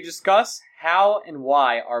 Can you discuss how and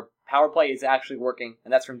why our power play is actually working?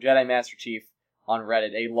 And that's from Jedi Master Chief on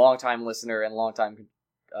Reddit, a longtime listener and longtime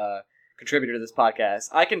contributor to this podcast.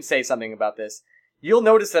 I can say something about this. You'll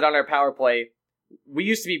notice that on our power play, we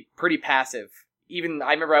used to be pretty passive. Even,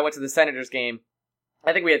 I remember I went to the Senators game.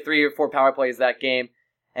 I think we had 3 or 4 power plays that game.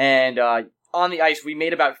 And on the ice, we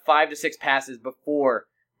made about 5 to 6 passes before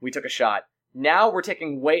we took a shot. Now we're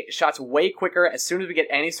taking shots way quicker. As soon as we get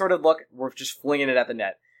any sort of look, we're just flinging it at the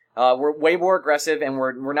net. We're way more aggressive, and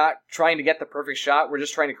we're not trying to get the perfect shot. We're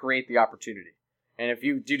just trying to create the opportunity. And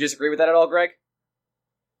do you disagree with that at all, Greg?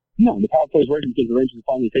 No, the power play is working because the Rangers are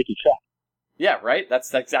finally taking shots. Yeah, right?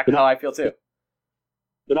 That's exactly how I feel, too.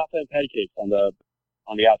 They're not playing patty cakes on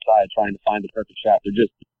the outside trying to find the perfect shot. They're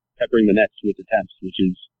just peppering the nets with attempts, which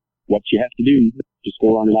is what you have to do to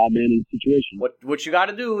score on an odd man in a situation. What you got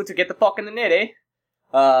to do to get the puck in the net, eh?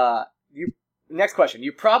 Next question.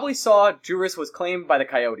 You probably saw Juris was claimed by the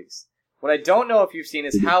Coyotes. What I don't know if you've seen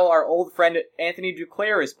is how our old friend Anthony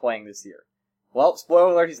Duclair is playing this year. Well,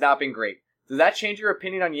 spoiler alert, he's not been great. Does that change your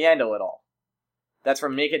opinion on Yandel at all? That's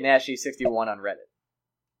from Make It Nasty 61 on Reddit.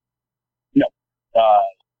 No.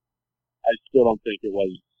 I still don't think it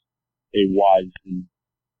was a wise and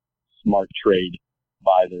smart trade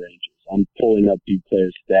by the Rangers. I'm pulling up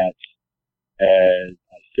Duclair's stats as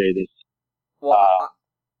I say this. Well,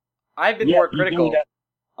 I've been more critical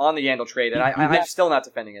on the Yandel trade, and I'm still not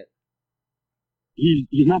defending it.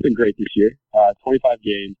 He's not been great this year. 25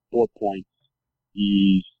 games, 4 points.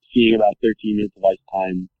 He's seeing about 13 minutes of ice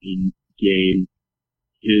time in game.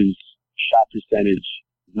 His shot percentage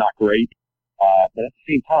is not great, but at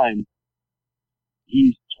the same time,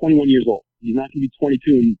 he's 21 years old. He's not going to be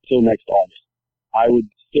 22 until next August. I would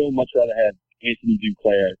still much rather have Anthony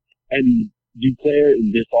Duclair. And Duclair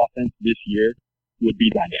in this offense this year would be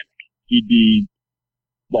dynamic. He'd be,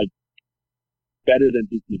 better than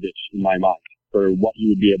Buchnevich in my mind for what he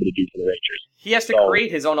would be able to do for the Rangers. He has to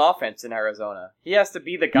create his own offense in Arizona. He has to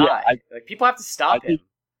be the guy. Yeah, people have to stop him.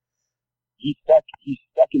 He's stuck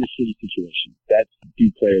in a shitty situation. That's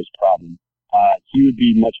Duclair's problem. He would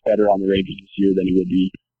be much better on the Rangers this year than he would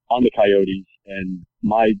be on the Coyotes. And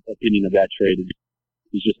my opinion of that trade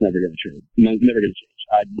is just never going to change. Never going to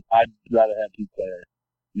change. I'd rather have Duclair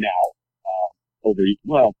now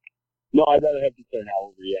I'd rather have Duclair now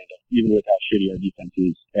over Yandel, even with how shitty our defense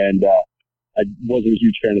is. And I wasn't a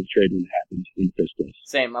huge fan of the trade when it happened in the first place.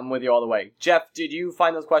 Same. I'm with you all the way. Jeff, did you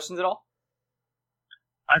find those questions at all?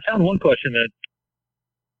 I found one question that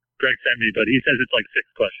Greg sent me, but he says it's like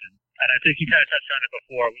 6 questions. And I think you kind of touched on it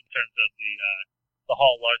before in terms of the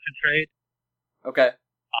Hall-Larson trade. Okay.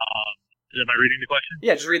 Am I reading the question?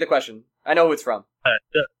 Yeah, just read the question. I know who it's from.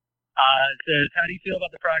 It says, how do you feel about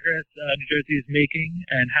the progress New Jersey is making,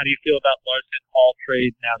 and how do you feel about Larson-Hall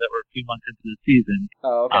trade now that we're a few months into the season?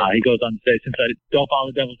 Oh, okay. He goes on to say, since I don't follow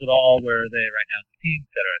the Devils at all, where are they right now as a team, et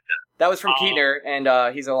cetera, et cetera. That was from Keitner, and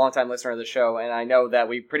he's a longtime listener of the show, and I know that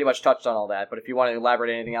we pretty much touched on all that, but if you want to elaborate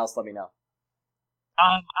anything else, let me know.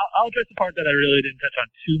 I'll address the part that I really didn't touch on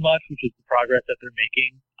too much, which is the progress that they're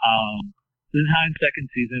making. Zinheim's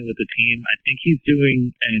second season with the team, I think he's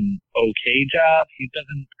doing an okay job. He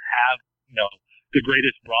doesn't have, the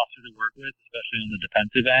greatest roster to work with, especially on the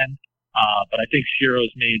defensive end. But I think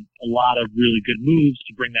Shiro's made a lot of really good moves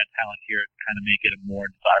to bring that talent here to kind of make it a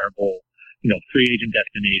more desirable, free agent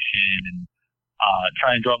destination and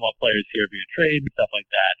try and drum up players here via trade and stuff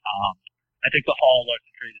like that. I think the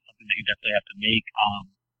Hall-Larson trade is something that you definitely have to make.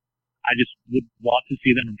 I just would want to see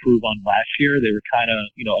them improve on last year. They were kind of,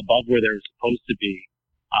 above where they were supposed to be.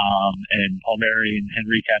 And Palmieri and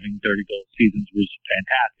Henrique having 30-goal seasons was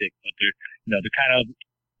fantastic, but they're kind of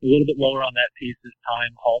a little bit lower on that piece this time.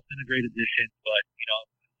 Hall's been a great addition, but,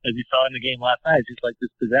 as you saw in the game last night, just like this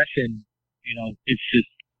possession, it's just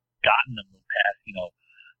gotten them past,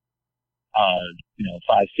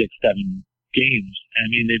 5, 6, 7 games. I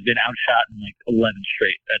mean, they've been outshot in 11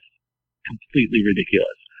 straight. That's completely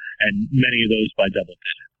ridiculous. And many of those by double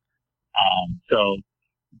digits. So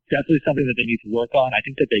definitely something that they need to work on. I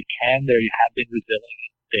think that they can. They have been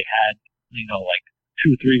resilient. They had,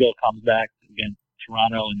 2 3-goal comebacks against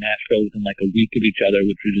Toronto and Nashville within a week of each other,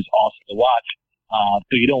 which was just awesome to watch.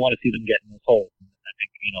 But you don't want to see them get in this hole. I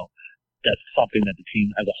think, that's something that the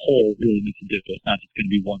team as a whole really needs to do. It's not just going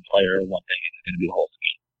to be one player or one thing. It's going to be the whole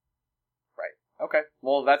team. Right. Okay.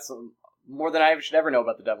 Well, that's more than I should ever know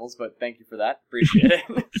about the Devils, but thank you for that. Appreciate it.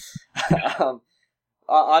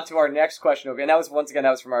 On to our next question. Okay, and that was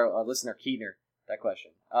from our listener, Keitner, that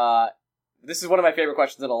question. This is one of my favorite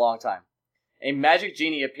questions in a long time. A magic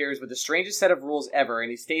genie appears with the strangest set of rules ever, and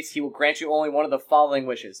he states he will grant you only one of the following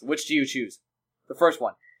wishes. Which do you choose? The first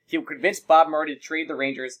one. He will convince Bob Murray to trade the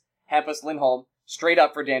Rangers, Hampus Lindholm, straight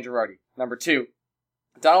up for Dan Girardi. Number 2.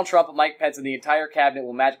 Donald Trump, Mike Pence, and the entire cabinet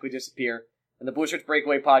will magically disappear, and the Blue Shirts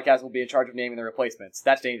Breakaway podcast will be in charge of naming the replacements.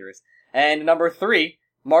 That's dangerous. And number 3,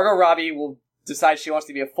 Margot Robbie will decide she wants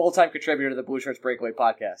to be a full-time contributor to the Blue Shirts Breakaway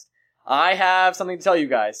podcast. I have something to tell you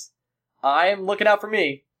guys. I am looking out for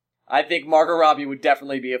me. I think Margot Robbie would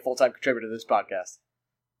definitely be a full-time contributor to this podcast.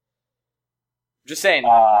 Just saying.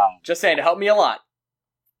 Just saying, to help me a lot.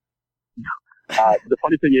 The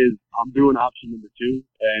funny thing is, I'm doing option number 2,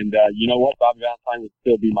 and you know what? Bobby Valentine would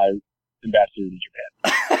still be my ambassador to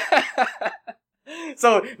Japan.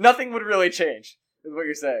 So nothing would really change, is what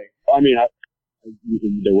you're saying. I mean,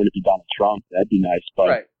 there wouldn't be Donald Trump. That'd be nice, but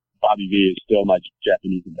right. Bobby V is still my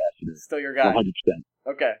Japanese ambassador. Still your guy. 100%.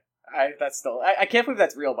 Okay. I can't believe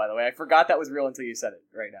that's real, by the way. I forgot that was real until you said it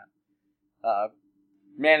right now.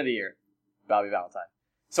 Man of the Year, Bobby Valentine.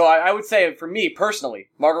 So I would say, for me, personally,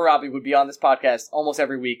 Margot Robbie would be on this podcast almost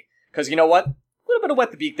every week. Because you know what? A little bit of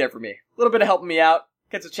wet the beak there for me. A little bit of helping me out.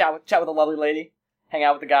 Get to chat with a lovely lady. Hang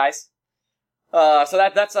out with the guys. So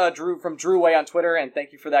that's Drew from Drew Way on Twitter, and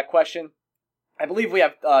thank you for that question. I believe we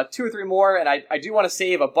have 2 or 3 more, and I do want to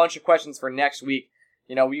save a bunch of questions for next week.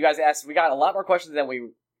 You know, you guys asked, we got a lot more questions than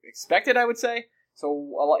we expected, I would say.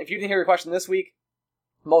 So if you didn't hear your question this week,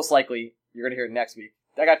 most likely you're going to hear it next week.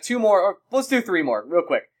 I got 2 more, or let's do 3 more, real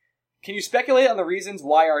quick. Can you speculate on the reasons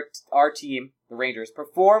why our team, the Rangers,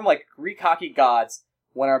 perform like Greek hockey gods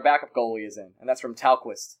when our backup goalie is in? And that's from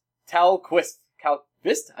Talquist. Talquist?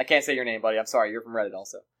 I can't say your name, buddy. I'm sorry. You're from Reddit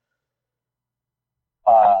also.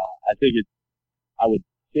 I would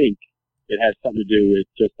think it has something to do with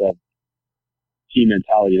just a team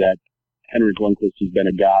mentality that Henrik Lundqvist has been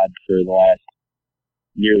a god for the last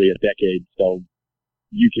nearly a decade. So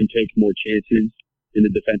you can take more chances in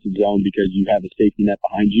the defensive zone because you have a safety net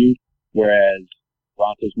behind you. Whereas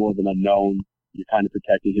Ronto's more of an unknown. You're kind of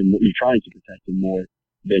protecting him. You're trying to protect him more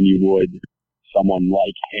than you would someone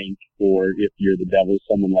like Hank, or if you're the Devils,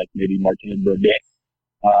 someone like maybe Martin Brodeur.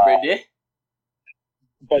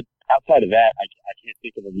 But outside of that, I can't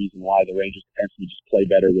think of a reason why the Rangers potentially just play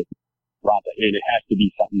better with Ronto. And it has to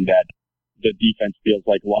be something that the defense feels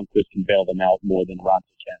like Lundqvist can bail them out more than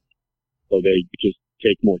Ronto can. So they just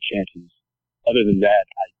take more chances. Other than that,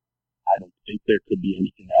 I don't think there could be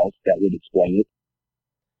anything else that would explain it.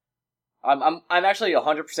 I'm actually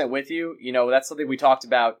 100% with you. You know, that's something we talked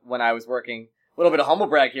about when I was working, a little bit of humble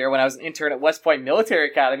brag here, when I was an intern at West Point Military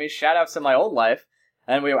Academy. Shout out to my old life.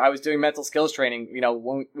 And I was doing mental skills training. You know,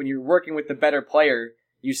 when you're working with the better player,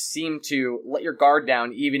 you seem to let your guard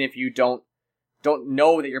down even if you don't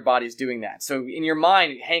know that your body's doing that. So in your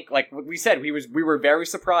mind, Hank, like we said, we were very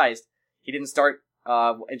surprised he didn't start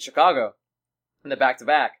in Chicago in the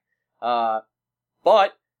back-to-back.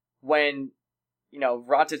 But when, you know,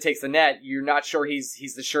 Ronto takes the net, you're not sure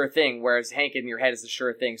he's the sure thing, whereas Hank in your head is the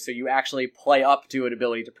sure thing. So you actually play up to an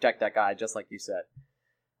ability to protect that guy, just like you said.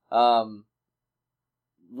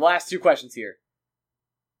 Last 2 questions here.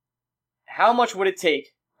 How much would it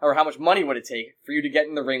take, or how much money would it take for you to get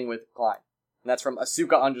in the ring with Klein? And that's from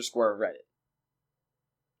Asuka_Reddit.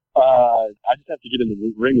 I just have to get in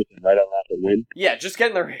the ring with him, right? I don't have to win. Yeah, just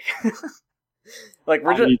get in the ring. Like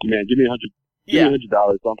we're just, easy, man. Give me $100. Give me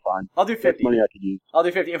 $100. I'm fine. I'll do 50. That's money I could use. I'll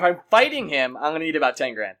do 50. If I'm fighting him, I'm gonna need about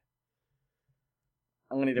 10 grand.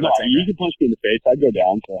 I'm gonna need about 10 grand. You can punch me in the face. I'd go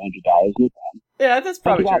down for $100. No problem. Yeah, that's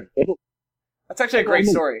probably true. That's actually a great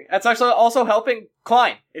story. That's actually also helping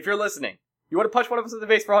Klein, if you're listening. You want to punch one of us in the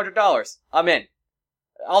face for $100? I'm in.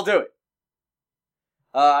 I'll do it.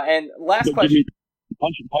 And last question.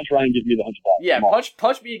 Punch Ryan, give me the $100. Yeah,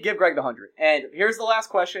 punch me, give Greg the 100. And here's the last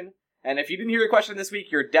question. And if you didn't hear your question this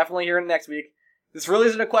week, you're definitely hearing it next week. This really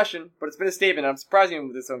isn't a question, but it's been a statement. I'm surprising you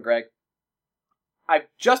with this one, Greg. I've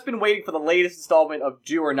just been waiting for the latest installment of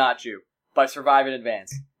Jew or Not Jew by Survive in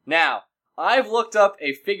Advance. Now, I've looked up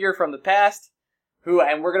a figure from the past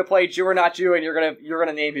and we're gonna play Jew or Not Jew, and you're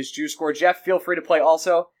gonna name his Jew score. Jeff, feel free to play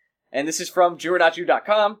also. And this is from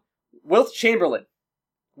JewOrNotJew.com. Wilt Chamberlain.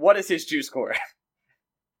 What is his Jew score?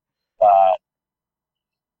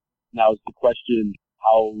 Now is the question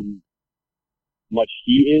how much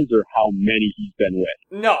he is or how many he's been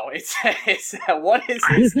with? No, it's what is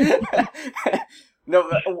his? No,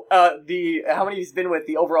 how many he's been with?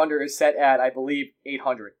 The over/under is set at, I believe,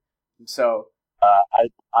 800. So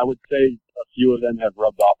I would say a few of them have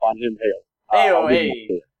rubbed off on him.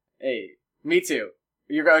 Hey, me too.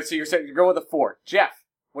 You're going with a 4. Jeff,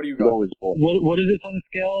 what are you going? What is this on the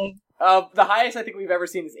scale of? The highest I think we've ever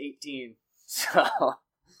seen is 18. So All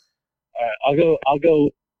right, I'll go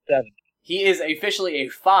 7. he is officially a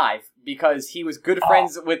 5 because he was good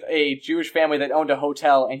friends with a Jewish family that owned a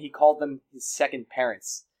hotel, and he called them his second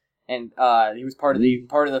parents, and he was part of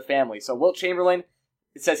the family. So Wilt Chamberlain,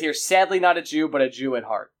 it says here, sadly not a Jew, but a Jew at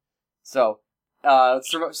heart. So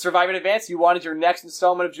Survive in Advance, you wanted your next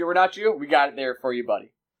installment of Jew or Not Jew? We got it there for you,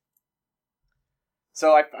 buddy.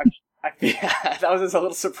 So I that was just a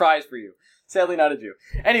little surprise for you. Sadly not a Jew.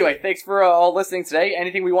 Anyway, thanks for all listening today.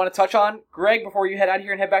 Anything we want to touch on, Greg, before you head out of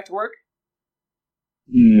here and head back to work?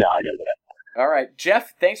 No, I gotta go back. All right,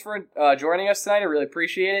 Jeff, thanks for joining us tonight. I really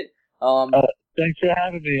appreciate it. Thanks for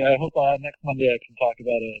having me. I hope next Monday I can talk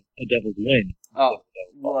about a Devil's Wing. Oh,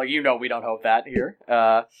 well, you know we don't hope that here.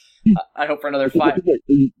 I hope for another 5.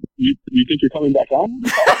 You think you're coming back on?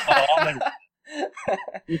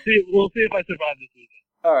 We'll see if I survive this weekend.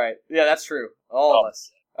 All right. Yeah, that's true. All of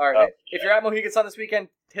us. All right. If you're at Mohegan Sun this weekend,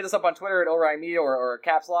 hit us up on Twitter at Orion Media or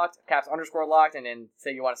Caps _locked, and then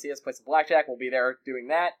say you want to see us play some blackjack. We'll be there doing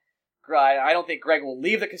that. I don't think Greg will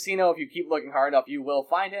leave the casino. If you keep looking hard enough, you will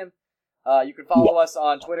find him. You can follow us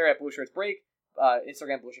on Twitter at Blue Shirts Break,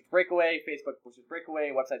 Instagram Blue Shirts Breakaway, Facebook Blue Shirts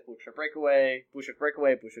Breakaway, website Blue Shirts Breakaway, Blue Shirts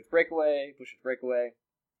Breakaway, Blue Shirts Breakaway, Blue Shirts Breakaway.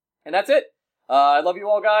 And that's it. I love you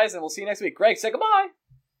all, guys, and we'll see you next week. Greg, say goodbye.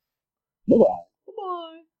 Bye-bye.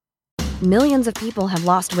 Goodbye. Millions of people have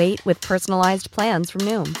lost weight with personalized plans from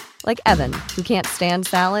Noom. Like Evan, who can't stand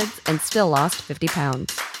salads and still lost 50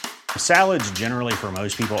 pounds. Salads generally for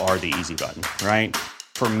most people are the easy button, right?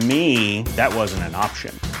 For me, that wasn't an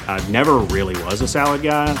option. I never really was a salad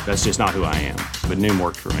guy. That's just not who I am. But Noom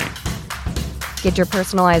worked for me. Get your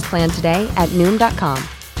personalized plan today at Noom.com.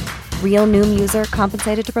 Real Noom user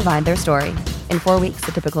compensated to provide their story. In 4 weeks,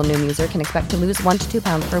 the typical Noom user can expect to lose 1 to 2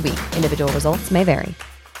 pounds per week. Individual results may vary.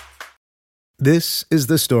 This is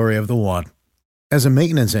the story of the one. As a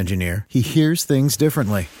maintenance engineer, he hears things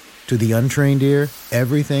differently. To the untrained ear,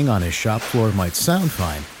 everything on his shop floor might sound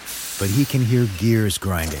fine, but he can hear gears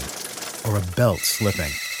grinding or a belt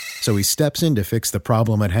slipping. So he steps in to fix the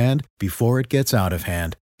problem at hand before it gets out of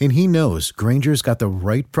hand. And he knows Grainger's got the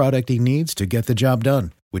right product he needs to get the job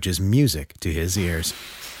done, which is music to his ears.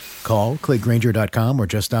 Call, click Grainger.com, or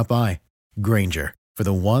just stop by. Grainger, for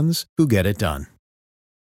the ones who get it done.